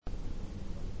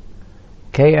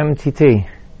KMTT,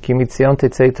 Kimitzion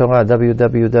Tetzei Torah,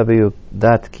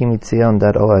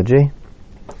 www.kimitzion.org.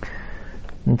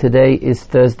 And today is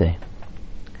Thursday.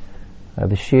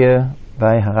 Rabbi Shir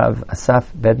by Harav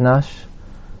Asaf Bednash,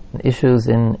 issues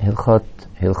in Hilchot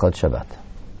Shabbat.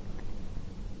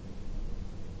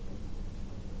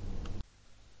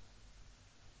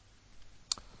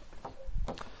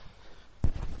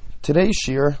 Today's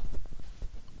shir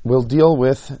will deal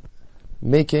with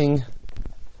making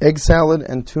egg salad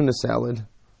and tuna salad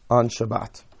on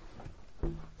Shabbat.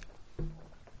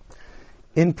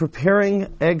 In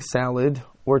preparing egg salad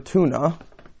or tuna,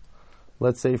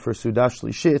 let's say for Sudash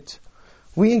Lishit,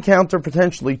 we encounter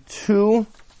potentially two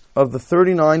of the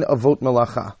 39 avot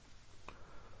melacha.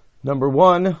 Number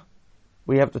one,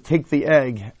 we have to take the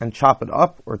egg and chop it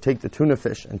up, or take the tuna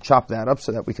fish and chop that up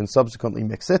so that we can subsequently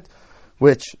mix it,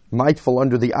 which might fall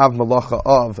under the av melacha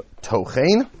of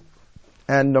tochein.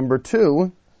 And number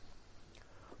two,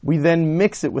 we then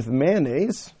mix it with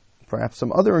mayonnaise, perhaps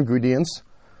some other ingredients,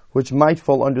 which might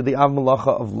fall under the av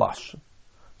melacha of lash.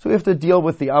 So we have to deal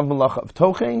with the av melacha of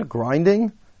tochein,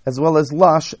 grinding, as well as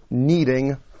lash,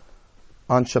 kneading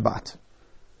on Shabbat.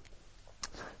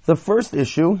 The first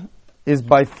issue is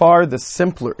by far the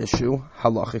simpler issue,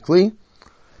 halachically.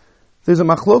 There's a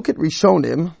machloket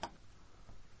rishonim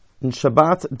in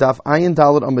Shabbat daf ayin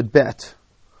daled amud bet,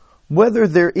 whether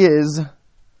there is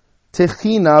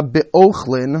techina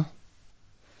be'ochlin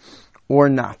or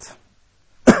not.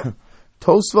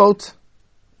 Tosfot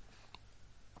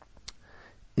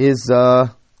is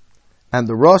and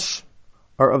the Rosh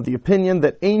are of the opinion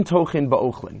that ein tochin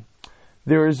ba'ochlin.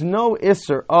 There is no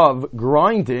isser of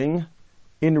grinding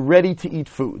in ready-to-eat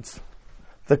foods.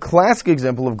 The classic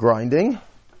example of grinding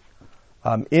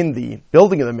in the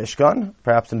building of the Mishkan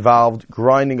perhaps involved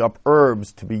grinding up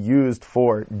herbs to be used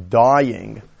for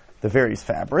dyeing the various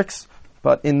fabrics.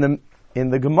 But in the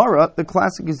Gemara, the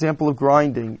classic example of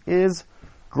grinding is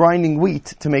grinding wheat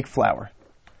to make flour.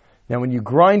 Now, when you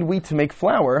grind wheat to make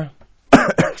flour,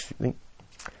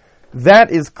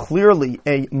 that is clearly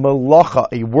a melacha,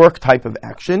 a work type of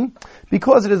action,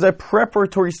 because it is a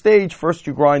preparatory stage. First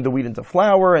you grind the wheat into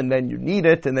flour, and then you knead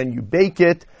it, and then you bake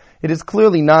it. It is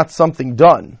clearly not something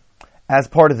done as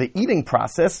part of the eating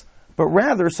process, but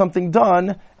rather something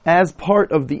done as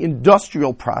part of the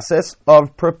industrial process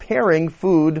of preparing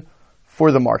food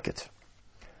for the market.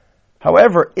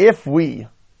 However, if we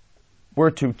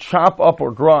were to chop up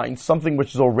or grind something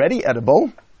which is already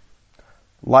edible,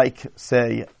 like,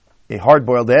 say, a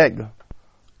hard-boiled egg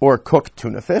or cooked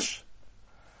tuna fish,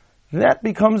 that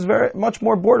becomes very much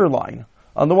more borderline.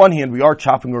 On the one hand, we are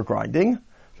chopping or grinding,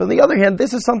 but on the other hand,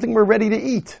 this is something we're ready to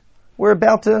eat. We're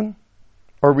about to,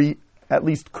 or we at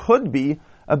least could be,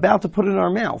 about to put it in our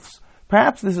mouths.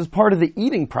 Perhaps this is part of the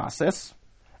eating process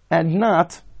and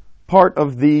not part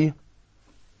of the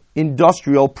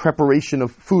industrial preparation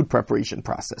of food preparation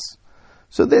process.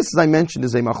 So this, as I mentioned,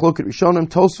 is a machloket rishonim.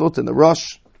 Tosfot and the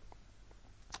Rosh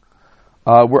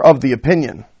were of the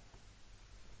opinion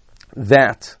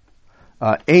that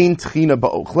ein tchina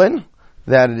ba'ochlin,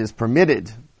 that it is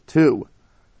permitted to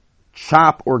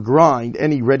chop or grind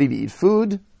any ready-to-eat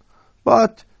food,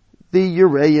 but the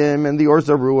Yereim and the Or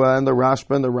Zarua and the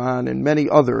Rashba and the Ran and many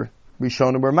other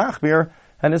Rishonim were machmir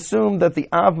and assumed that the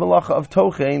av melacha of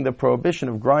tochein, the prohibition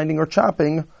of grinding or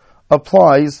chopping,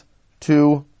 applies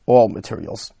to all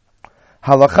materials.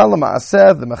 Halacha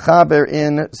l'ma'aseh, the mechaber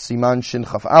in Siman Shin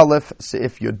Chaf Aleph,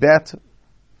 Seif Yud Bet,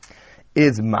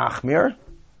 is machmir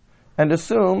and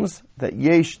assumes that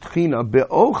yesh tchina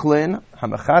be'ochlin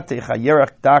hamachatech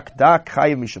hayerach dak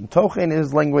chayiv mishum tochein, in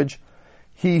his language.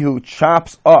 He who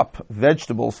chops up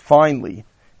vegetables finely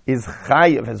is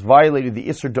chayiv, has violated the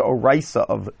Isser D'Oraisa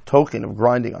of tochen, of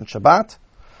grinding on Shabbat.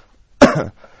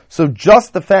 So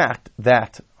just the fact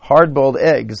that hard-boiled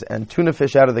eggs and tuna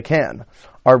fish out of the can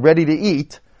are ready to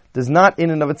eat does not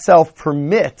in and of itself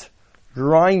permit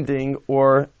grinding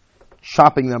or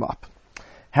chopping them up.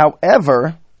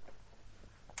 However,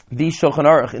 the Shulchan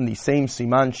Aruch in the same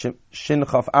Siman Shin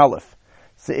Chaf Aleph,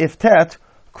 Seif Tet,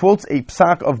 quotes a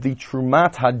psak of the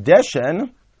Trumat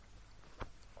Hadeshen,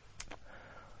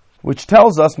 which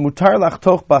tells us, Mutar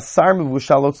lachtoch basar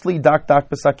mevushal otzli dak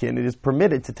besakin. It is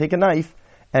permitted to take a knife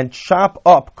and chop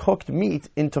up cooked meat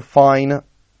into fine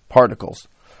particles.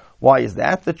 Why is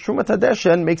that? The Trumat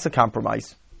Hadeshen makes a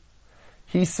compromise.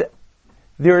 He said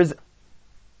there is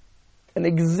an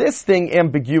existing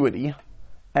ambiguity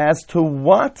as to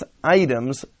what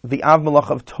items the av melacha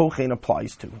of tochein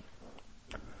applies to.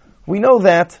 We know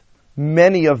that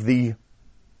many of the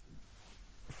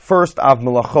first av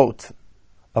melachot,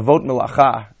 avot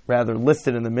melacha, rather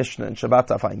listed in the Mishnah in Shabbat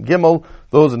Daf Ayin Gimel,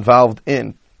 those involved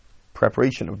in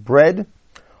preparation of bread,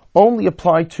 only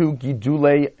apply to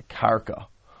gidulei karka,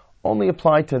 only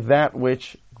apply to that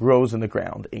which grows in the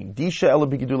ground. Ein disha ela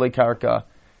b'gidulei karka,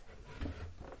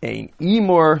 ein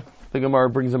imor, the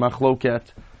Gemara brings a machloket,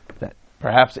 that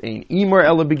perhaps ein imor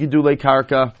ela b'gidulei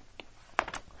karka,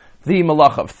 the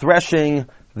malacha of threshing,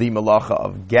 the malacha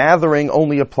of gathering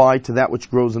only apply to that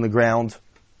which grows in the ground.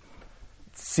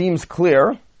 It seems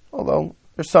clear, although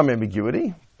there's some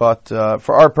ambiguity, but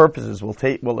for our purposes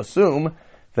we'll assume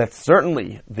that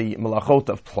certainly the malachot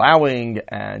of plowing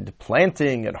and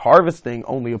planting and harvesting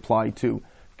only apply to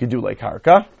gidulei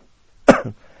karka.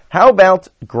 How about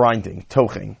grinding,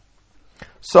 toching?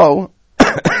 So,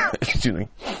 excuse me,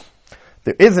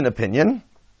 there is an opinion,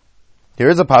 there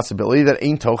is a possibility that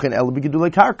ein tochen ela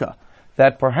b'gidulei karka,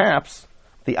 that perhaps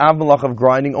the av malach of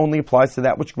grinding only applies to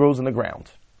that which grows in the ground.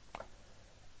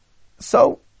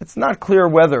 So, it's not clear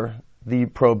whether the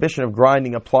prohibition of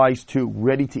grinding applies to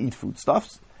ready-to-eat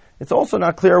foodstuffs. It's also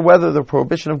not clear whether the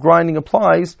prohibition of grinding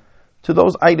applies to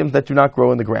those items that do not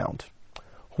grow in the ground.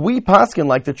 We paskin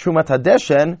like the Trumat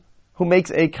Hadeshen, who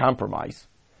makes a compromise.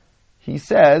 He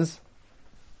says,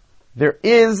 there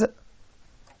is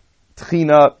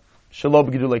tchina shelo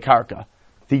b'gidulei karka.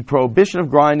 The prohibition of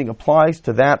grinding applies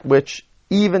to that which,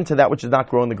 even to that which does not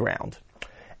grow in the ground.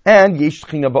 And yesh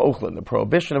tchina ba'ochlin. The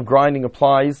prohibition of grinding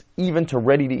applies even to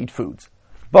ready-to-eat foods.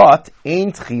 But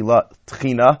ein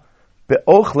tchina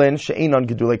be'ochlin she'enon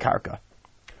gidulei karka.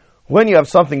 When you have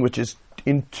something which is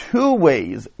in two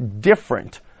ways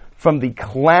different from the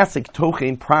classic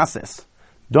tochein process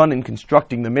done in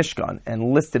constructing the Mishkan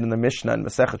and listed in the Mishnah and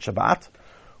Masechet Shabbat,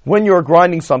 when you are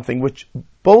grinding something which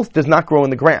both does not grow in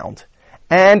the ground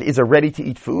and is a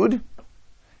ready-to-eat food,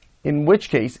 in which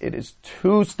case it is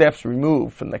two steps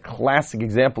removed from the classic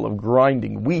example of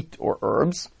grinding wheat or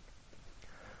herbs,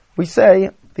 we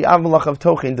say the av malach of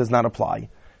tochein does not apply.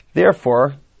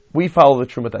 Therefore, we follow the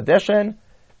Trumat Hadeshen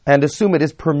and assume it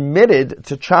is permitted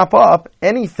to chop up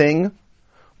anything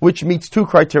which meets two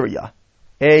criteria.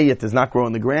 A, it does not grow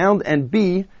in the ground, and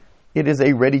B, it is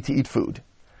a ready-to-eat food.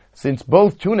 Since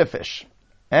both tuna fish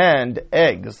and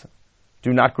eggs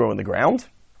do not grow in the ground,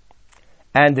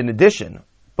 and in addition,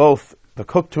 both the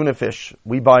cooked tuna fish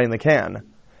we buy in the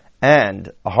can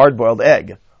and a hard-boiled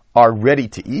egg are ready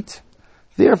to eat,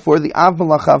 therefore the av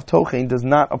malacha of tochein does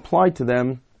not apply to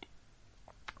them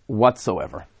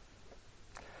whatsoever.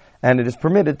 And it is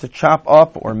permitted to chop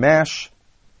up or mash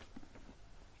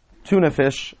tuna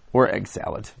fish or egg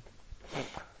salad.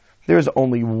 There is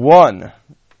only one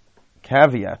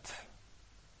caveat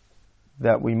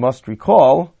that we must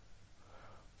recall,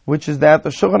 which is that the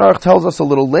Shulchan Aruch tells us a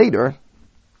little later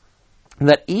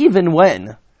that even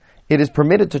when it is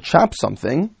permitted to chop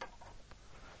something,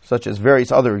 such as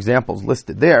various other examples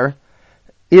listed there,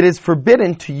 it is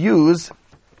forbidden to use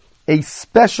a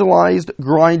specialized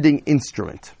grinding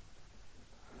instrument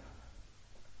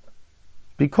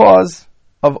because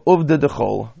of uvda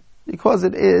dechol, because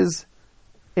it is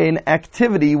an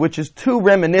activity which is too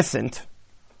reminiscent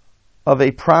of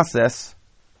a process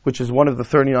which is one of the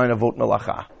 39 avot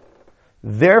melacha.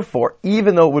 Therefore,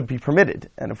 even though it would be permitted,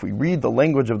 and if we read the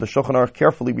language of the Shulchan Aruch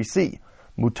carefully, we see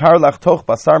mutar lachtoch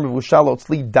basar mevushal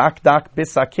otzli dak dak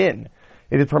bisakin.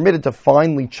 It is permitted to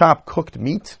finely chop cooked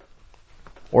meat,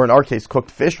 or in our case,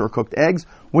 cooked fish or cooked eggs,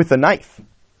 with a knife.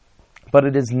 But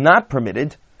it is not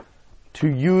permitted to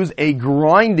use a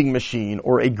grinding machine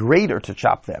or a grater to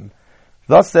chop them.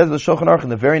 Thus says the Shulchan Aruch in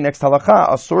the very next halacha,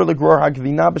 asur legror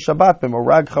hagvina b'shabbat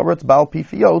b'morag charetz bal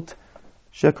pifiot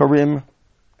shekarim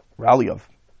raliov.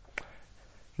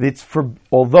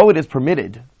 Although it is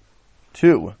permitted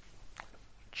to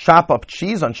chop up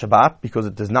cheese on Shabbat because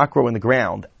it does not grow in the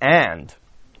ground and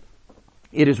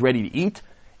it is ready to eat,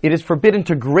 it is forbidden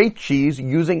to grate cheese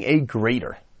using a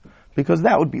grater, because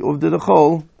that would be uvda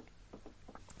dechol.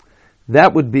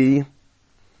 That would be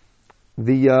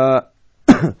that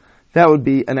would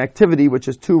be an activity which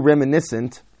is too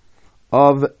reminiscent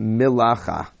of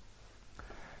milacha.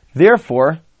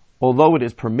 Therefore, although it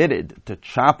is permitted to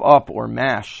chop up or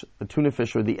mash the tuna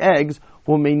fish or the eggs,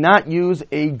 one may not use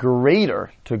a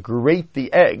grater to grate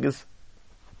the eggs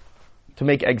to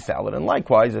make egg salad. And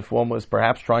likewise, if one was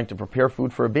perhaps trying to prepare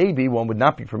food for a baby, one would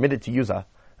not be permitted to use a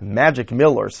magic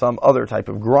mill or some other type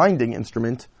of grinding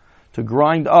instrument to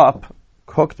grind up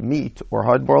cooked meat or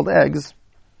hard-boiled eggs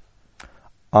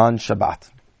on Shabbat.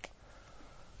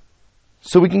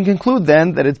 So we can conclude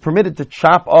then that it's permitted to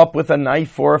chop up with a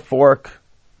knife or a fork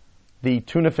the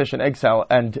tuna fish and egg salad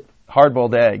and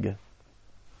hard-boiled egg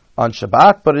on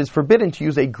Shabbat, but it is forbidden to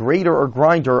use a grater or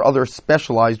grinder or other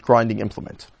specialized grinding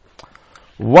implement.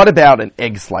 What about an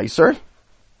egg slicer?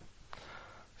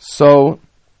 So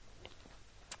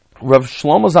Rav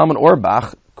Shlomo Zalman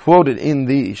Auerbach, quoted in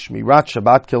the Shmirat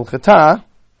Shabbat Kilchata,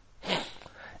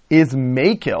 is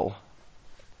makil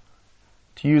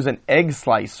to use an egg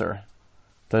slicer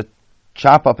to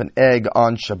chop up an egg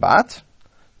on Shabbat.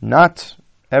 Not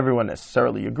everyone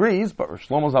necessarily agrees, but Rav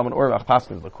Shlomo Zalman Auerbach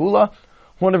paskins l'kula.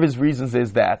 One of his reasons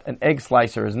is that an egg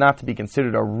slicer is not to be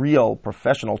considered a real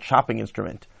professional chopping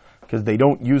instrument because they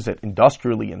don't use it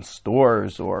industrially in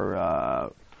stores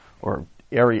or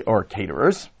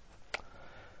caterers.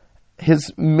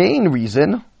 His main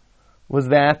reason was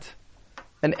that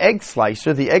an egg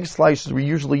slicer, the egg slicers we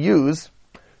usually use,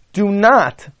 do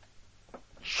not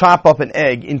chop up an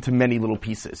egg into many little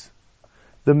pieces.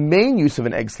 The main use of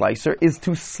an egg slicer is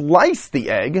to slice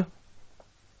the egg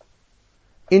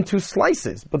into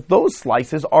slices. But those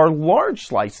slices are large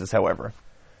slices, however.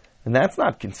 And that's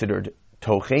not considered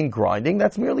tochein, grinding.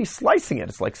 That's merely slicing it.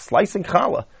 It's like slicing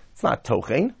challah. It's not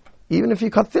tochein. Even if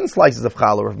you cut thin slices of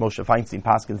challah, of Moshe Feinstein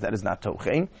paskins, that is not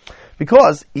tochein.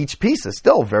 Because each piece is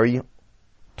still very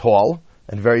tall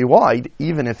and very wide,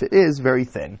 even if it is very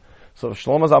thin. So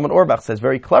Shlomo Zalman Auerbach says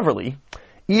very cleverly,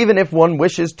 even if one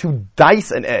wishes to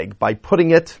dice an egg by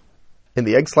putting it in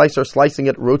the egg slicer, slicing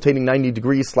it, rotating 90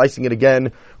 degrees, slicing it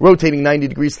again, rotating 90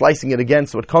 degrees, slicing it again,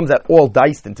 so it comes out all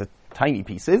diced into tiny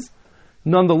pieces.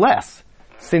 Nonetheless,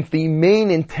 since the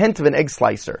main intent of an egg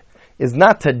slicer is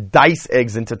not to dice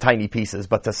eggs into tiny pieces,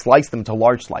 but to slice them to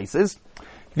large slices,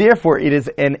 therefore it is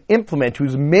an implement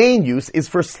whose main use is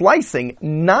for slicing,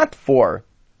 not for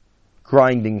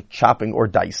grinding, chopping, or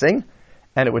dicing,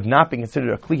 and it would not be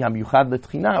considered a kli hamiyuchad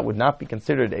l'tchina. It would not be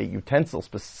considered a utensil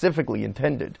specifically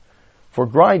intended for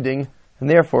grinding, and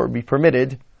therefore it would be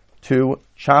permitted to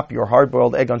chop your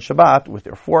hard-boiled egg on Shabbat with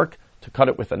your fork, to cut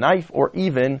it with a knife, or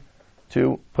even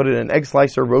to put it in an egg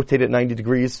slicer, rotate it 90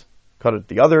 degrees, cut it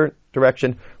the other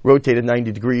direction, rotate it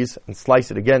 90 degrees, and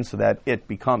slice it again so that it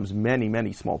becomes many,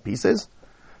 many small pieces,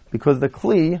 because the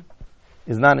kli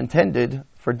is not intended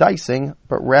for dicing,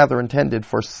 but rather intended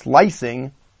for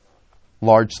slicing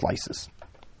large slices.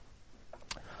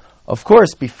 Of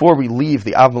course, before we leave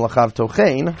the Av Malachav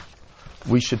Tochein,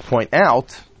 we should point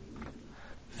out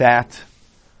that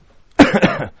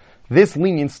this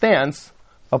lenient stance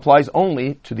applies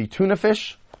only to the tuna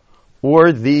fish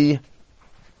or the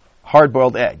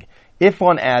hard-boiled egg. If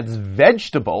one adds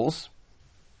vegetables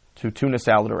to tuna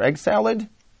salad or egg salad,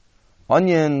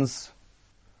 onions,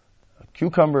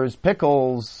 cucumbers,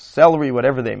 pickles, celery,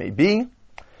 whatever they may be,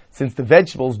 since the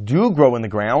vegetables do grow in the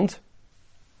ground,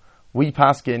 we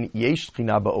paskin yesh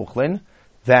china ba'ochlin,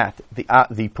 that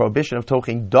the prohibition of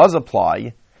tochein does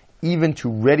apply even to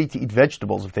ready-to-eat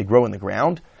vegetables if they grow in the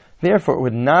ground. Therefore, it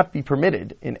would not be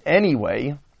permitted in any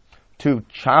way to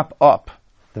chop up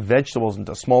the vegetables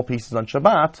into small pieces on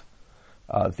Shabbat.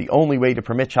 The only way to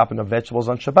permit chopping of vegetables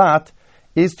on Shabbat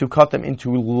is to cut them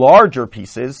into larger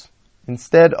pieces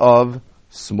instead of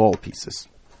small pieces.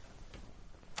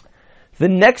 The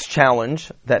next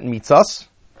challenge that meets us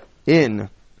in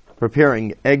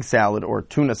preparing egg salad or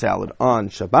tuna salad on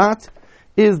Shabbat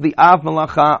is the Av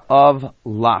Malacha of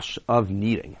lash, of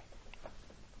kneading.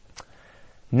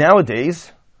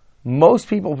 Nowadays, most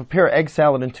people prepare egg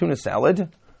salad and tuna salad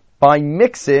by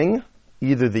mixing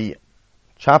either the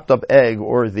chopped up egg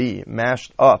or the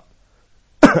mashed up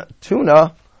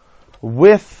tuna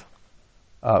with,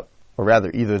 or rather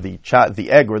either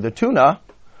the egg or the tuna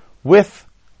with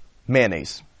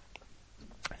mayonnaise.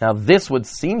 Now this would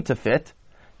seem to fit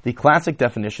the classic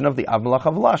definition of the Av Malacha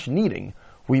of lash, kneading.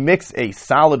 We mix a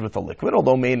solid with a liquid,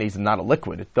 although mayonnaise is not a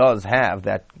liquid. It does have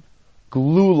that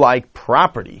glue-like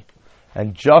property.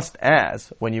 And just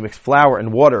as when you mix flour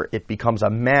and water, it becomes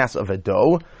a mass of a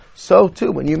dough, so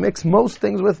too, when you mix most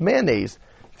things with mayonnaise,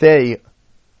 it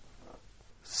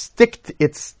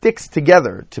sticks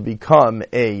together to become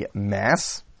a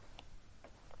mass.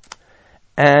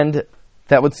 And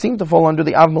that would seem to fall under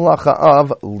the Av Malacha of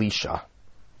Lisha.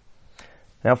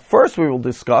 Now, first we will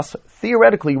discuss,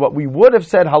 theoretically, what we would have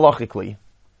said halachically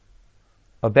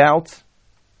about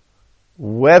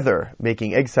whether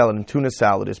making egg salad and tuna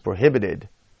salad is prohibited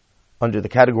under the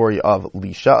category of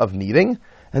Lisha, of kneading,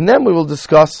 and then we will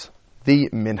discuss the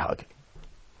minhag.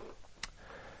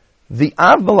 The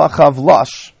Av Malacha of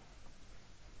Lash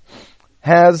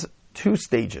has two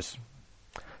stages.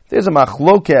 There's a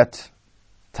machloket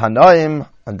Tanaim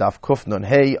on Daf Kuf Nun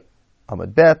Hey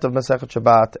Amud Bet of Masechet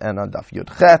Shabbat and on Daf Yud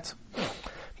Chet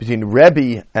between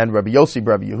Rebbe and Rabbi Yossi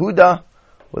Rabbi Yehuda.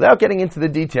 Without getting into the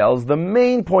details, the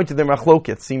main point of the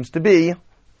machloket seems to be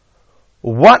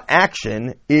what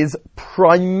action is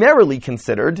primarily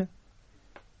considered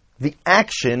the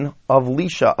action of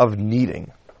Lisha, of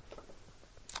kneading.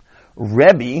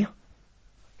 Rebbe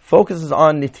focuses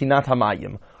on nitinat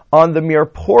hamayim, on the mere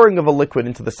pouring of a liquid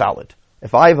into the solid.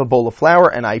 If I have a bowl of flour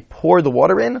and I pour the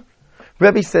water in,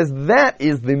 Rebbe says that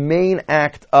is the main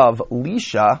act of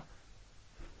lisha,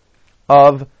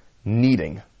 of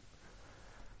kneading.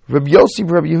 Rabbi Yossi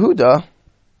Rabbi Yehuda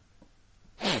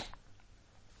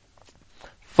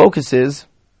focuses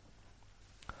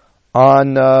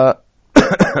on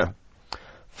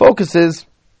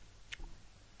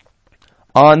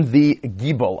the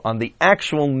gibel, on the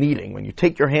actual kneading, when you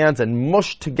take your hands and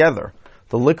mush together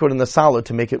the liquid and the solid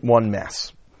to make it one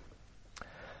mass.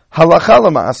 Halacha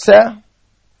l'ma'aseh,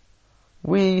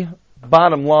 we,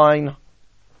 bottom line,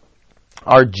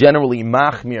 are generally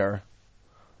machmir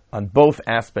on both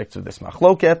aspects of this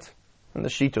machloket, and the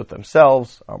shitot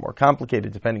themselves are more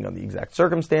complicated depending on the exact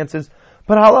circumstances.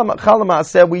 But halacha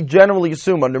l'ma'aseh, we generally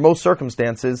assume under most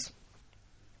circumstances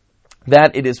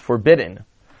that it is forbidden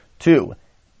to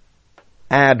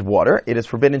add water. It is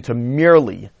forbidden to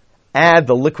merely add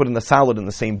the liquid and the solid in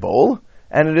the same bowl.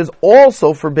 And it is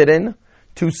also forbidden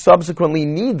to subsequently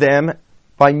knead them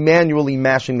by manually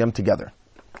mashing them together.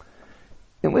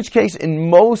 In which case, in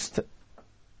most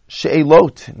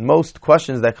she'elot, most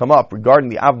questions that come up regarding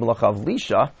the av melacha of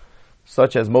lisha,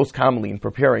 such as most commonly in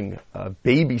preparing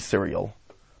baby cereal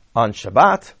on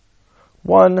Shabbat,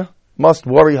 one must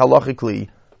worry halachically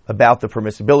about the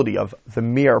permissibility of the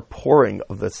mere pouring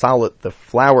of the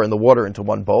flour and the water into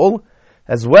one bowl,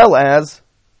 as well as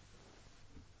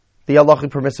the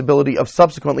halachic permissibility of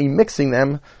subsequently mixing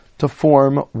them to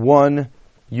form one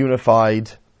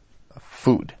unified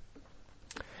food.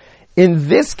 In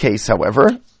this case,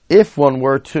 however, if one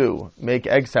were to make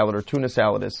egg salad or tuna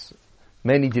salad, as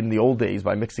many did in the old days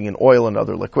by mixing in oil and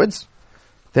other liquids,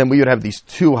 then we would have these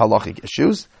two halachic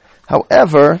issues.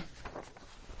 However,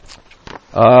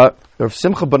 Rav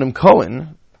Simcha Banim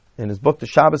Cohen, in his book The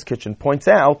Shabbos Kitchen, points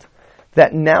out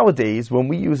that nowadays, when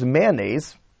we use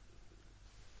mayonnaise,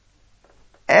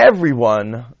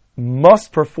 everyone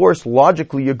must perforce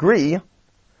logically agree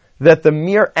that the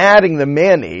mere adding the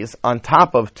mayonnaise on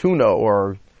top of tuna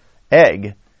or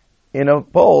egg in a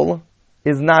bowl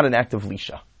is not an act of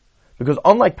lisha. Because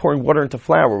unlike pouring water into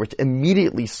flour, which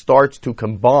immediately starts to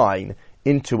combine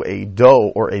into a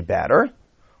dough or a batter,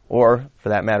 or for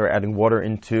that matter, adding water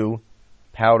into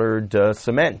powdered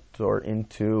cement or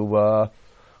into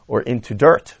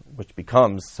dirt, which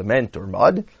becomes cement or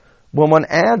mud, when one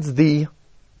adds the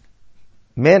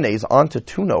mayonnaise onto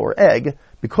tuna or egg,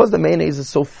 because the mayonnaise is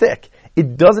so thick,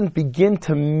 it doesn't begin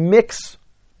to mix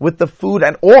with the food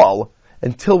at all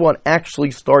until one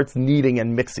actually starts kneading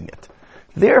and mixing it.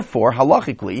 Therefore,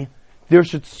 halachically, there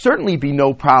should certainly be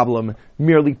no problem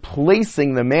merely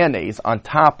placing the mayonnaise on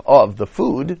top of the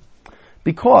food,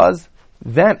 because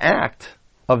that act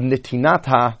of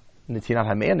nitinat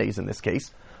mayonnaise in this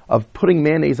case, of putting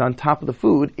mayonnaise on top of the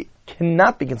food, it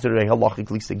cannot be considered a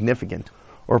halachically significant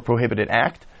or prohibited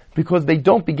act, because they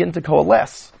don't begin to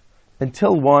coalesce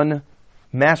until one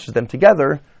mashes them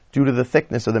together due to the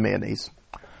thickness of the mayonnaise.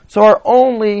 So our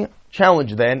only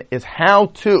challenge then is how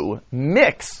to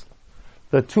mix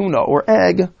the tuna or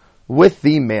egg with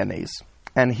the mayonnaise.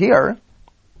 And here,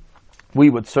 we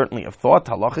would certainly have thought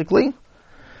halachically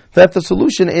that the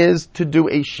solution is to do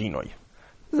a shinoi.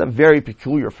 This is a very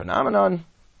peculiar phenomenon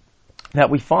that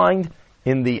we find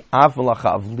in the av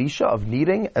melacha of lisha, of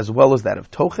kneading, as well as that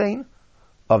of tochein,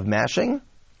 of mashing,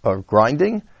 or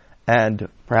grinding, and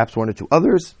perhaps one or two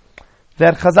others,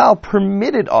 that Chazal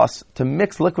permitted us to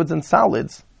mix liquids and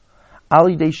solids al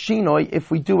yidei shinoi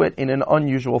if we do it in an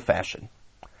unusual fashion.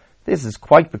 This is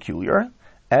quite peculiar,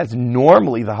 as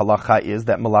normally the halacha is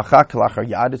that melacha kelachar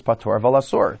yad is patur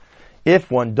v'lasur. If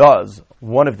one does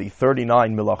one of the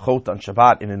 39 melachot on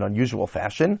Shabbat in an unusual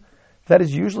fashion, that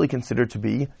is usually considered to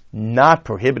be not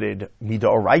prohibited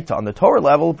midoraita on the Torah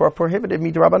level, but prohibited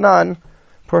midorabanan,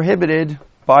 prohibited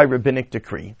by rabbinic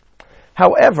decree.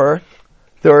 However,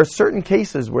 there are certain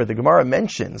cases where the Gemara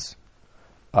mentions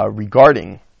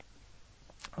regarding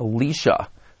lisha.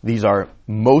 These are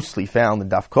mostly found in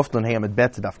Daf Kufnun Hamid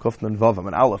Bet, Daf Kufnun Vav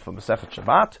and Aleph of Masechet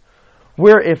Shabbat,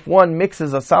 where if one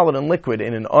mixes a solid and liquid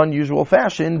in an unusual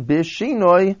fashion,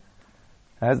 bishinoi,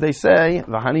 as they say,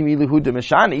 v'hani miluhu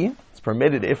demishani, it's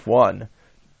permitted if one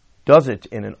does it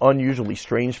in an unusually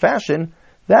strange fashion,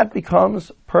 that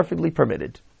becomes perfectly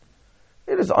permitted.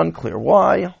 It is unclear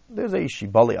why. There's a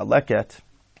Shibali Aleket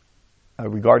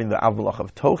regarding the av melacha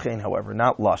of tochein, however,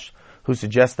 not lush, who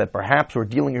suggests that perhaps we're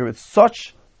dealing here with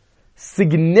such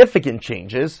significant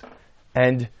changes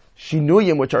and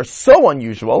shinuyim which are so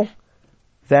unusual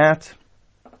that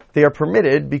they are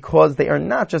permitted because they are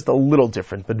not just a little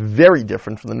different, but very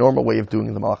different from the normal way of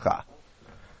doing the malacha.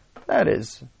 That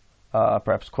is,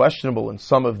 perhaps questionable in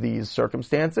some of these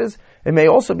circumstances, it may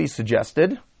also be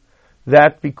suggested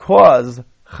that because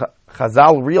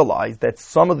Chazal realized that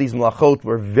some of these melachot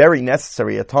were very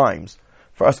necessary at times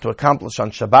for us to accomplish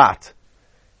on Shabbat,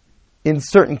 in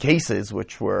certain cases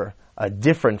which were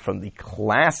different from the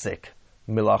classic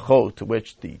melachot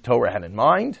which the Torah had in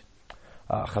mind,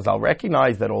 Chazal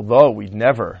recognized that although we'd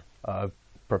never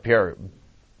prepare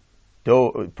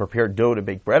dough to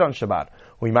bake bread on Shabbat,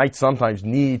 we might sometimes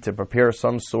need to prepare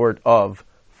some sort of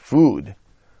food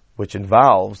which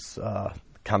involves a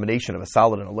combination of a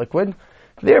solid and a liquid.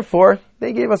 Therefore,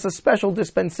 they gave us a special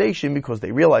dispensation because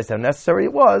they realized how necessary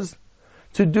it was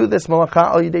to do this malacha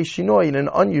al yidei shinoi in an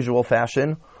unusual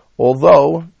fashion,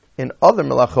 although in other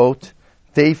melachot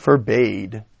they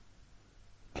forbade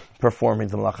performing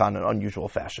the malacha in an unusual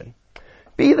fashion.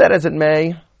 Be that as it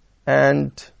may,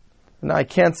 and I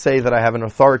can't say that I have an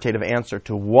authoritative answer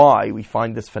to why we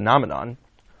find this phenomenon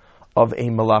of a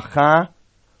malacha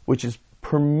which is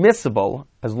permissible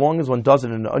as long as one does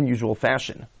it in an unusual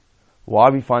fashion. Why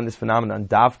we find this phenomenon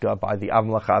davka by the av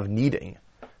malacha of kneading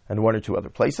and one or two other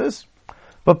places.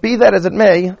 But be that as it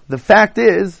may, the fact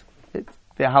is, the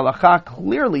halacha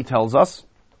clearly tells us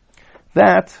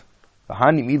that, as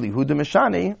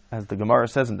the Gemara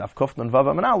says in Daf Kuf Nun Vav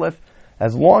Amud Aleph,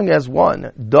 as long as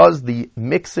one does the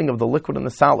mixing of the liquid and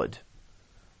the solid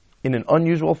in an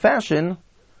unusual fashion,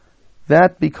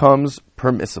 that becomes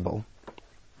permissible.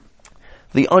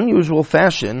 The unusual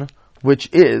fashion, which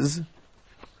is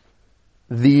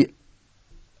the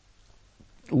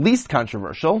least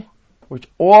controversial, which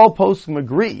all poskim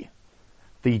agree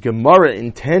the Gemara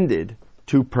intended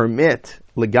to permit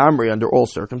legamri under all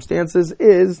circumstances,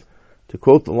 is, to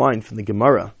quote the line from the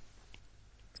Gemara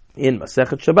in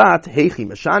Masechet Shabbat, Heichi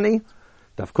Mashani,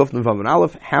 Daf Kuf Nun Vav Amud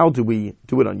Aleph, how do we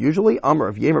do it unusually? Amar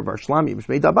of Yemer Bar Shlami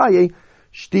Mishmei Dabaye,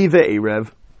 Shtive Erev.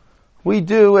 We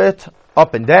do it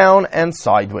up and down and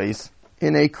sideways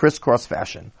in a crisscross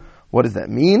fashion. What does that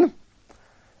mean?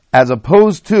 As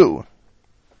opposed to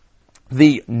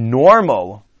the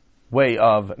normal way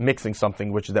of mixing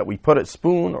something, which is that we put a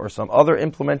spoon or some other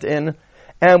implement in,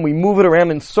 and we move it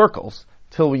around in circles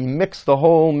till we mix the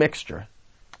whole mixture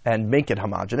and make it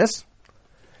homogeneous.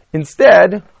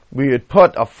 Instead, we would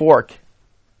put a fork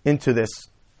into this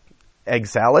egg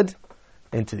salad,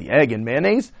 into the egg and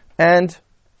mayonnaise, and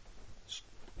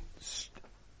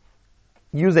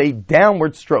use a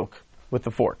downward stroke with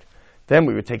the fork. Then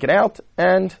we would take it out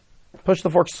and push the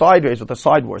fork sideways with a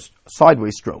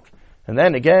sideways stroke. And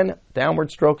then again, downward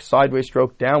stroke, sideways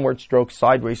stroke, downward stroke,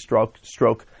 sideways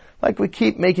stroke. Like we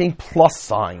keep making plus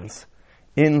signs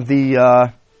in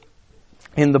the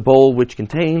bowl which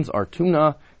contains our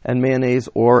tuna and mayonnaise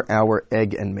or our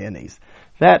egg and mayonnaise.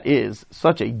 That is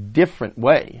such a different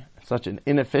way, such an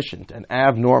inefficient and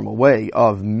abnormal way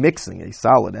of mixing a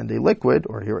solid and a liquid,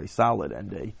 or here a solid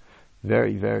and a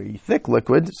very, very thick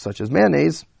liquid, such as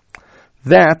mayonnaise,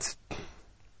 that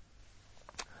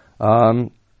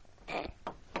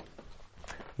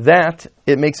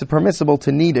it makes it permissible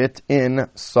to knead it in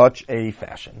such a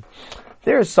fashion.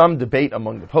 There is some debate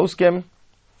among the poskim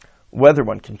whether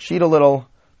one can cheat a little,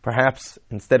 perhaps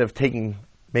instead of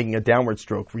making a downward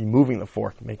stroke, removing the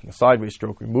fork, making a sideways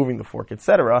stroke, removing the fork,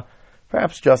 etc.,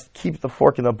 perhaps just keep the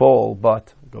fork in the bowl,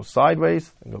 but go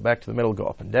sideways, and go back to the middle, go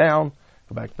up and down,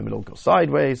 go back to the middle, go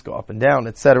sideways, go up and down,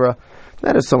 etc.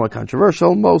 That is somewhat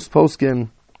controversial. Most poskim,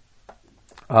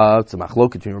 it's a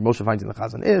machlok between Moshe finds in the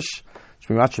Chazon Ish,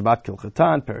 Shmirat Shabbat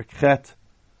Kilchatan, Perek Chet,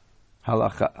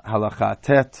 Halacha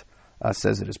Tet,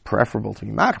 says it is preferable to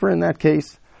be machmer in that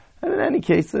case. And in any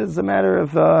case, it's a matter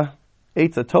of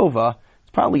Eitza Tova.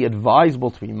 It's probably advisable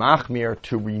to be machmir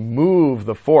to remove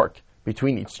the fork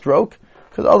between each stroke,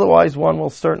 because otherwise one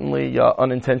will certainly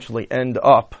unintentionally end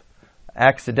up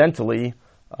accidentally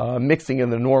mixing in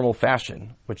the normal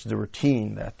fashion, which is a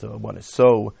routine that one is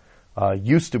so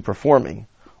used to performing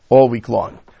all week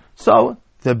long. So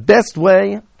the best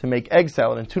way to make egg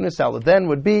salad and tuna salad then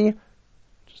would be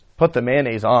just put the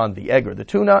mayonnaise on the egg or the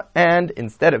tuna, and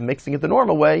instead of mixing it the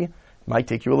normal way, it might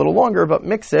take you a little longer, but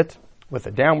mix it with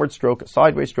a downward stroke, a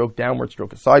sideways stroke, downward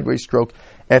stroke, a sideways stroke,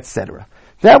 etc.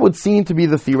 That would seem to be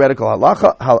the theoretical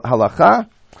halacha,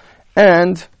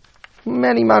 and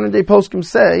many modern-day poskim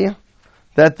say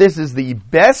that this is the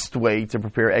best way to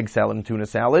prepare egg salad and tuna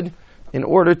salad in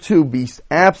order to be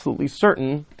absolutely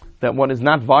certain that one is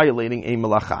not violating a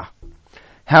melacha.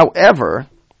 However,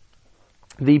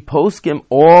 the poskim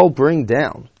all bring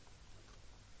down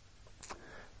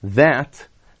that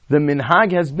the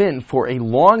minhag has been for a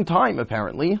long time,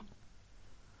 apparently,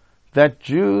 that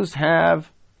Jews have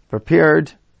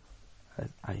prepared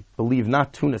I believe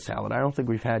not tuna salad. I don't think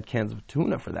we've had cans of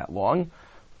tuna for that long.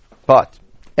 But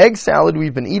egg salad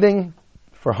we've been eating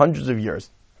for hundreds of years.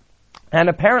 And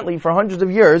apparently for hundreds of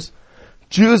years,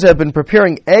 Jews have been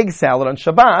preparing egg salad on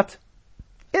Shabbat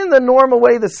in the normal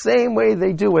way, the same way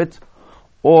they do it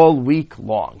all week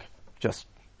long. Just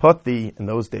put in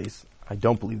those days, I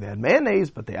don't believe they had mayonnaise,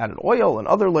 but they added oil and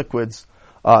other liquids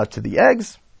to the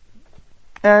eggs.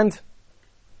 And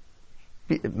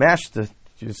mashed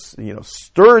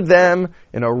stirred them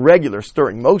in a regular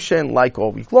stirring motion like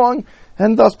all week long,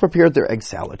 and thus prepared their egg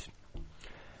salad.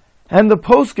 And the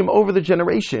poskim over the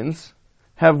generations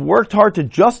have worked hard to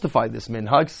justify this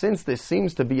minhag, since this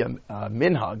seems to be a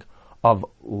minhag of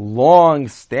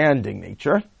long-standing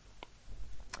nature.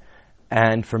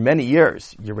 And for many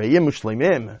years, Yereim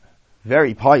Ushleimim,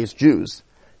 very pious Jews,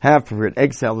 have prepared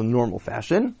egg salad in normal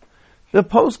fashion. The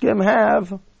poskim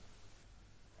have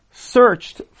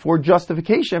searched for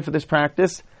justification for this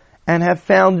practice and have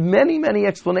found many, many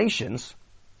explanations,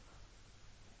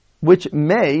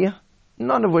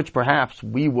 none of which perhaps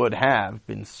we would have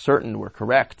been certain were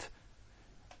correct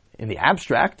in the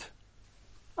abstract.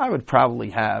 I would probably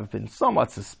have been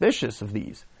somewhat suspicious of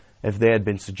these if they had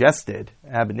been suggested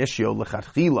ab initio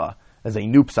lechatchila as a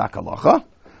new psak halacha.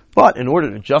 But in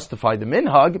order to justify the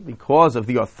minhag, because of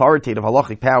the authoritative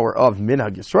halachic power of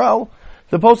minhag Yisrael,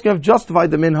 the poskim have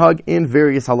justified the minhag in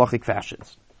various halachic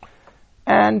fashions.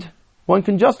 And one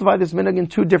can justify this minhag in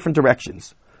two different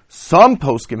directions. Some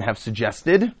poskim have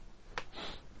suggested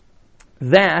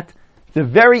that the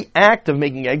very act of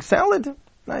making egg salad, and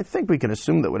I think we can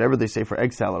assume that whatever they say for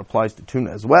egg salad applies to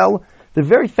tuna as well, the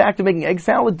very fact of making egg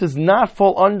salad does not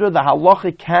fall under the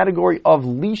halachic category of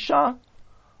lisha,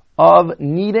 of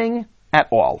kneading at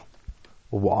all.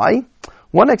 Why?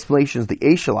 One explanation is the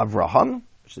Eshel Avraham,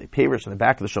 which is a parish in the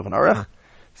back of the Shulchan Aruch,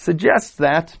 suggests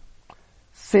that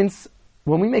since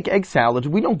when we make egg salad,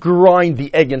 we don't grind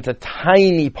the egg into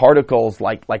tiny particles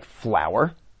like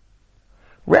flour.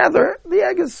 Rather, the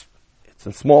egg it's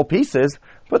in small pieces,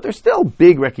 but they're still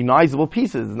big, recognizable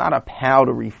pieces. It's not a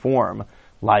powdery form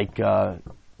like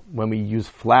when we use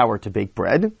flour to bake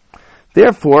bread.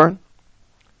 Therefore,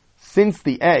 since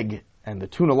the egg and the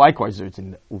tuna likewise are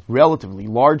in relatively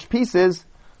large pieces,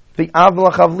 the av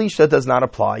melacha of lisha does not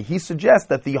apply. He suggests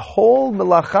that the whole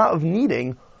melacha of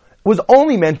kneading was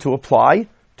only meant to apply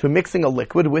to mixing a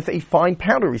liquid with a fine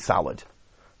powdery solid.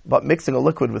 But mixing a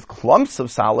liquid with clumps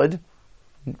of solid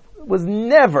was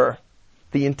never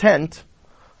the intent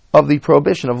of the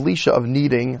prohibition of lisha, of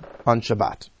kneading on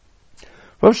Shabbat.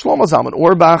 Rav Shlomo Zalman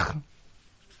Auerbach,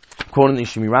 quoting the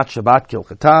Shemirat Shabbat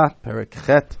Kilchata, Perek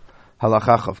Chet,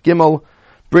 Halacha Chav Gimel,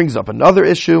 brings up another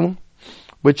issue,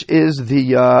 which is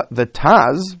the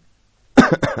Taz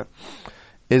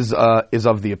is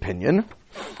of the opinion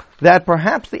that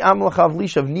perhaps the Amalacha of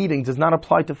Lisha of kneading does not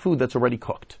apply to food that's already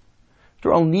cooked.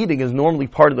 After all, kneading is normally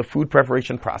part of the food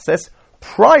preparation process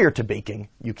prior to baking.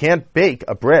 You can't bake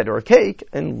a bread or a cake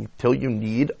until you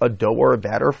knead a dough or a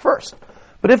batter first.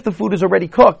 But if the food is already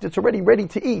cooked, it's already ready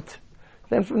to eat,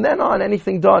 then from then on,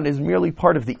 anything done is merely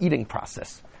part of the eating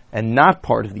process and not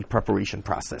part of the preparation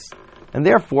process. And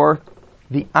therefore,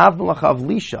 the av malacha of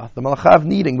lisha, the malacha of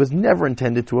kneading, was never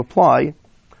intended to apply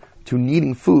to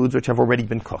kneading foods which have already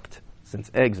been cooked. Since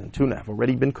eggs and tuna have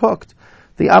already been cooked,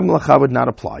 the av malacha would not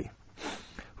apply.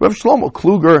 Rav Shlomo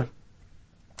Kluger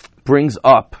brings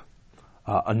up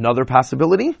another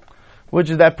possibility, which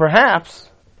is that perhaps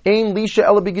ein lisha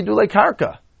ela b'gidulei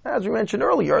karka. As we mentioned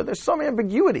earlier, there's some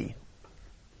ambiguity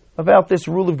about this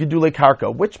rule of gidulei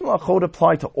karka. Which malachot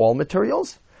apply to all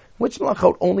materials? Which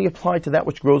malachot only apply to that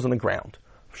which grows on the ground?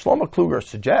 Shlomo Kluger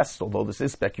suggests, although this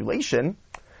is speculation,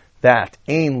 that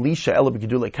ein lisha ela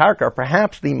b'gidulei karka,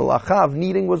 perhaps the malacha of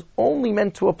kneading was only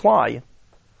meant to apply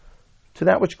to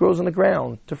that which grows on the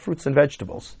ground, to fruits and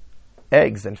vegetables.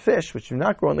 Eggs and fish, which do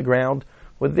not grow on the ground,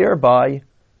 would thereby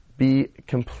be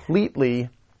completely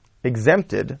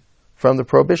exempted from the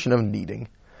prohibition of kneading.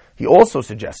 He also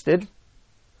suggested,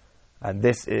 and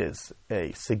this is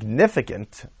a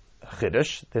significant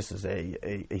chiddush, this is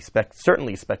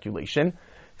certainly speculation,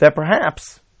 that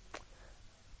perhaps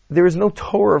there is no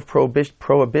Torah of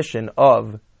prohibition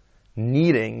of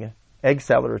kneading egg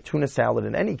salad or tuna salad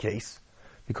in any case,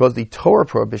 because the Torah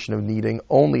prohibition of kneading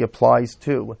only applies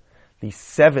to the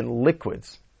 7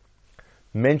 liquids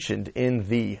mentioned in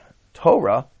the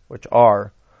Torah, which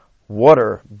are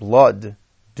water, blood,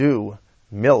 dew,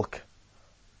 milk,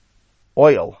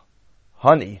 oil,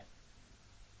 honey,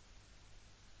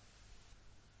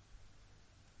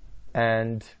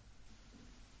 and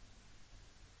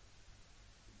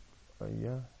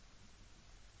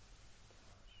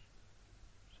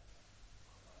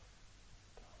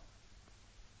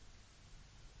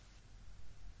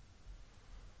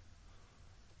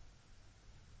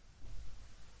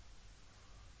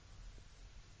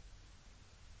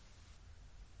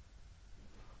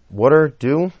water,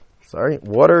 dew,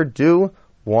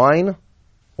 wine,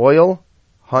 oil,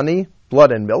 honey,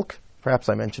 blood, and milk. Perhaps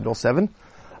I mentioned all 7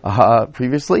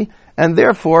 previously. And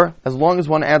therefore, as long as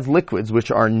one adds liquids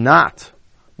which are not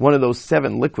one of those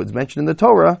 7 liquids mentioned in the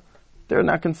Torah, they're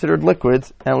not considered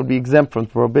liquids and would be exempt from the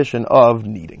prohibition of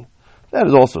kneading. That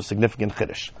is also a significant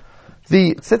chiddush.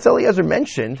 The Tzitz Eliezer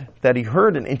mentioned that he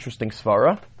heard an interesting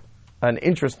svara, an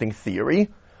interesting theory,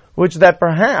 which that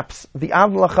perhaps the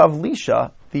avlacha of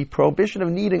lisha, the prohibition of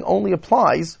kneading, only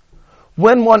applies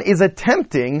when one is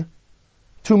attempting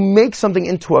to make something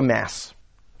into a mass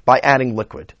by adding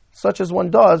liquid, such as one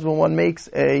does when one makes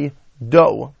a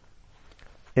dough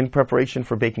in preparation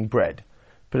for baking bread.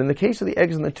 But in the case of the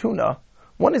eggs and the tuna,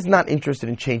 one is not interested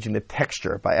in changing the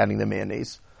texture by adding the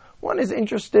mayonnaise. One is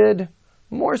interested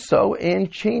more so in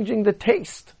changing the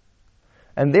taste.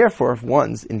 And therefore, if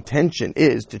one's intention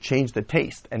is to change the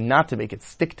taste and not to make it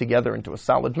stick together into a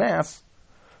solid mass,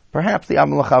 perhaps the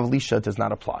Amalacha of Lisha does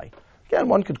not apply. Again,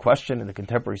 one could question in the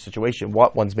contemporary situation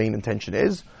what one's main intention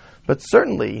is, but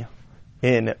certainly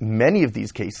in many of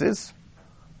these cases,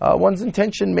 one's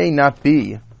intention may not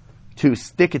be to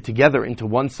stick it together into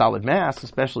one solid mass,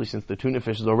 especially since the tuna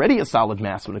fish is already a solid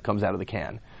mass when it comes out of the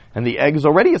can, and the egg is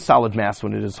already a solid mass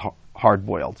when it is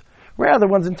hard-boiled. Rather,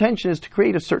 one's intention is to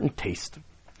create a certain taste.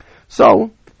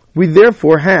 So, we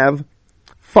therefore have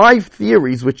 5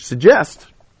 theories which suggest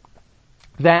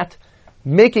that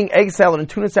making egg salad and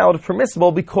tuna salad is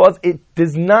permissible because it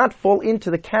does not fall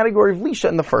into the category of lisha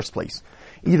in the first place.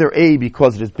 Either A,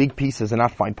 because it is big pieces and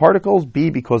not fine particles, B,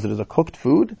 because it is a cooked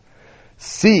food,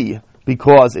 C,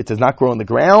 because it does not grow in the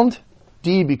ground,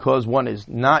 D, because one is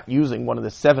not using one of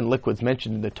the 7 liquids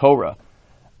mentioned in the Torah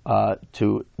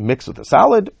to mix with the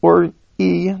salad, or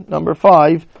E, number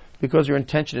 5, because your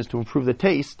intention is to improve the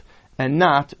taste and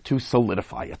not to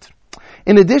solidify it.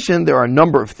 In addition, there are a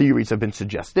number of theories that have been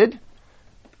suggested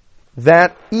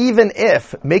that even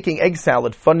if making egg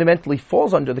salad fundamentally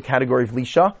falls under the category of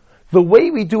lisha, the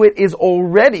way we do it is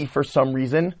already, for some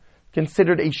reason,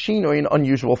 considered a shinoi in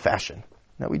unusual fashion.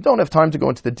 Now, we don't have time to go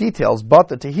into the details, but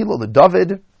the Tehillah, the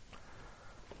David,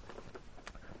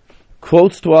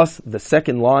 quotes to us the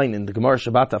second line in the Gemara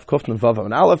Shabbat Daf Kuf Nun Vav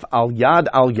Amud Aleph, al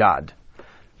yad,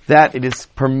 that it is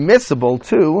permissible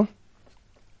to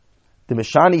the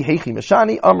Meshani, Heichi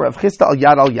Meshani, Amr of Chista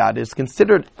al yad, is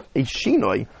considered a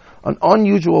shinoi, an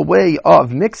unusual way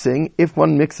of mixing if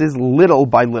one mixes little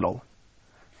by little.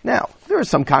 Now, there is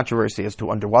some controversy as to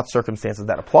under what circumstances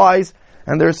that applies,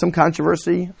 and there is some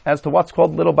controversy as to what's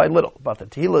called little by little. But the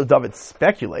Tehillah David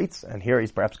speculates, and here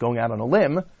he's perhaps going out on a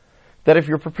limb, that if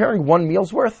you're preparing 1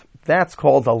 meal's worth, that's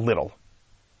called a little.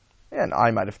 And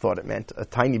I might have thought it meant a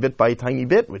tiny bit by a tiny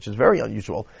bit, which is very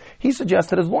unusual. He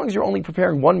suggests that as long as you're only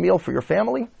preparing 1 meal for your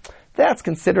family, that's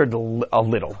considered a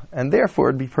little, and therefore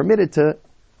it'd be permitted to,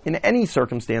 in any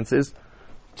circumstances,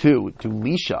 to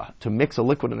lisha, to mix a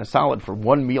liquid and a solid for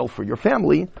 1 meal for your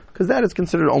family, because that is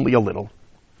considered only a little.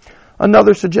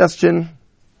 Another suggestion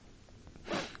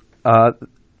that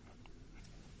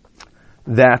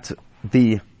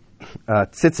the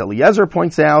Tzitz Eliezer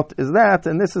points out is that,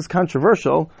 and this is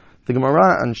controversial, the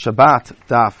Gemara on Shabbat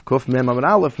Daf Kuf Mem Amud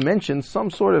Aleph mentions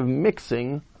some sort of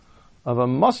mixing of a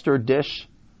mustard dish,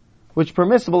 which is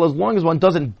permissible as long as one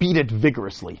doesn't beat it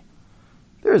vigorously.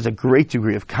 There is a great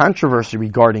degree of controversy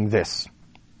regarding this.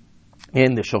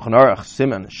 In the Shulchan Aruch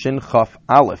Siman Shin Chaf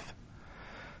Aleph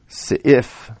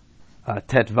Seif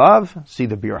Tet Vav, see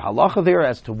the Bir Halacha there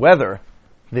as to whether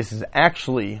this is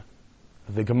actually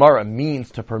the Gemara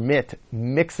means to permit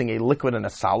mixing a liquid and a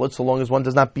solid so long as one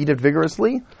does not beat it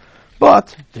vigorously.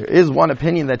 But there is one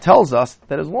opinion that tells us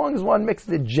that as long as one mixes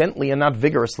it gently and not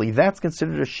vigorously, that's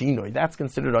considered a shinoi, that's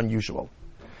considered unusual.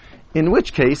 In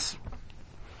which case,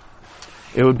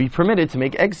 it would be permitted to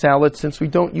make egg salad since we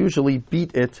don't usually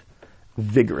beat it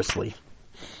vigorously.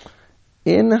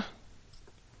 In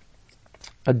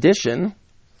addition,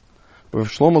 Rav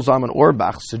Shlomo Zalman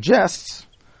Auerbach suggests,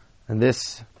 and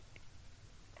this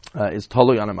is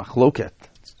totally on a machloket,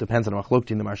 it depends on a machloket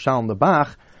in the Marshal and the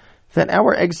Bach, that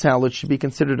our egg salad should be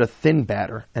considered a thin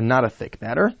batter and not a thick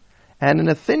batter. And in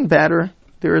a thin batter,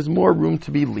 there is more room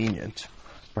to be lenient.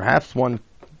 Perhaps one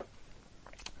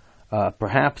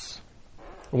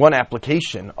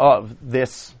application of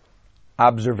this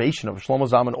observation of Shlomo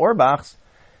Zalman Auerbach's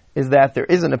is that there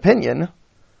is an opinion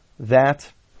that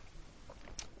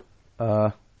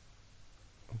the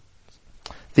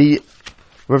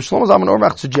Rav Shlomo Zalman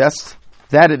Auerbach suggests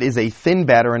that it is a thin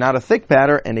batter and not a thick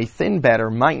batter, and a thin batter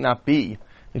might not be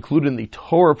included in the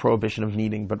Torah prohibition of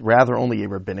kneading, but rather only a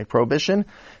rabbinic prohibition,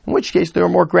 in which case there are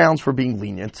more grounds for being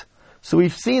lenient. So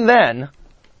we've seen then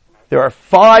There are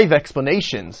 5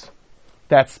 explanations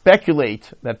that speculate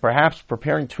that perhaps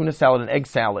preparing tuna salad and egg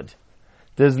salad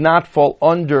does not fall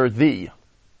under the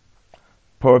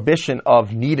prohibition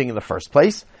of kneading in the first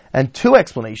place, and 2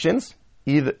 explanations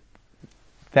either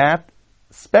that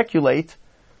speculate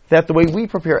that the way we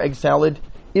prepare egg salad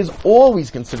is always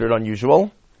considered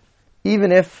unusual,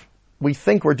 even if we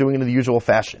think we're doing it in the usual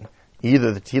fashion.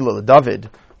 Either the Tila David,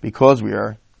 because we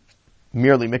are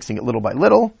merely mixing it little by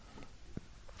little,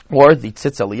 or the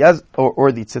Tzitz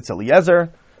Eliezer,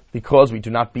 because we do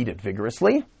not beat it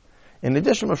vigorously. In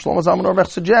addition, Rav Shlomo Zalman Auerbach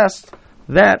suggests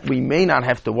that we may not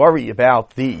have to worry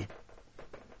about the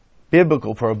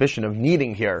biblical prohibition of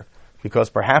kneading here, because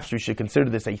perhaps we should consider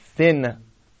this a thin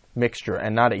mixture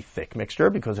and not a thick mixture,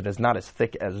 because it is not as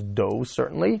thick as dough,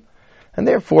 certainly. And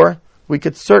therefore, we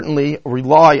could certainly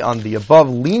rely on the above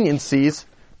leniencies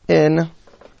in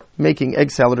making egg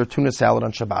salad or tuna salad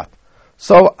on Shabbat.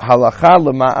 So, halacha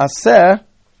l'ma'aseh,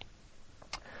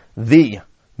 the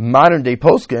modern day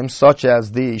poskim, such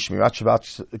as the Shmirat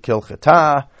Shabbat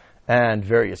Kilchata and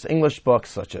various English books,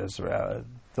 such as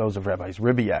those of Rabbis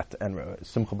Ribiat and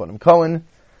Simcha Bonim Cohen,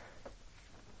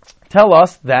 tell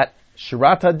us that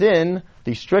Shirat Hadin,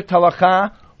 the strict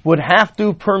halacha, would have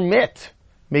to permit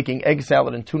making egg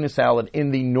salad and tuna salad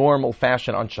in the normal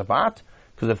fashion on Shabbat,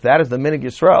 because if that is the Minhag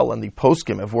Yisrael and the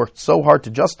poskim have worked so hard to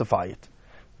justify it,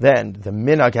 then the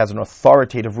Minhag has an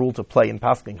authoritative role to play in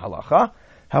pasking halacha.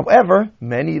 However,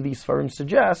 many of these Sfarim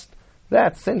suggest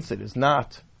that since it is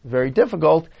not very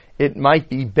difficult, it might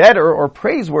be better or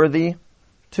praiseworthy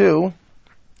to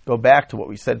go back to what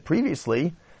we said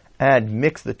previously and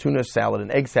mix the tuna salad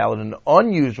and egg salad in an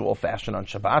unusual fashion on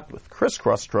Shabbat with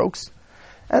crisscross strokes.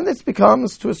 And this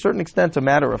becomes, to a certain extent, a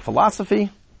matter of philosophy.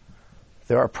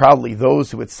 There are probably those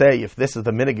who would say, if this is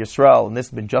the Minhag Yisrael and this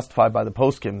has been justified by the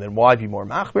poskim, then why be more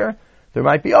machmir? There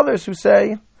might be others who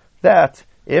say that,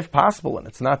 if possible and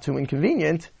it's not too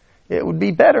inconvenient, it would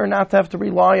be better not to have to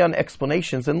rely on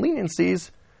explanations and leniencies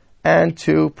and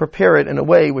to prepare it in a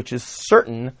way which is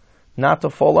certain not to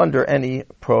fall under any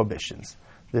prohibitions.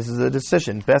 This is a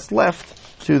decision best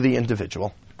left to the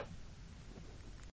individual.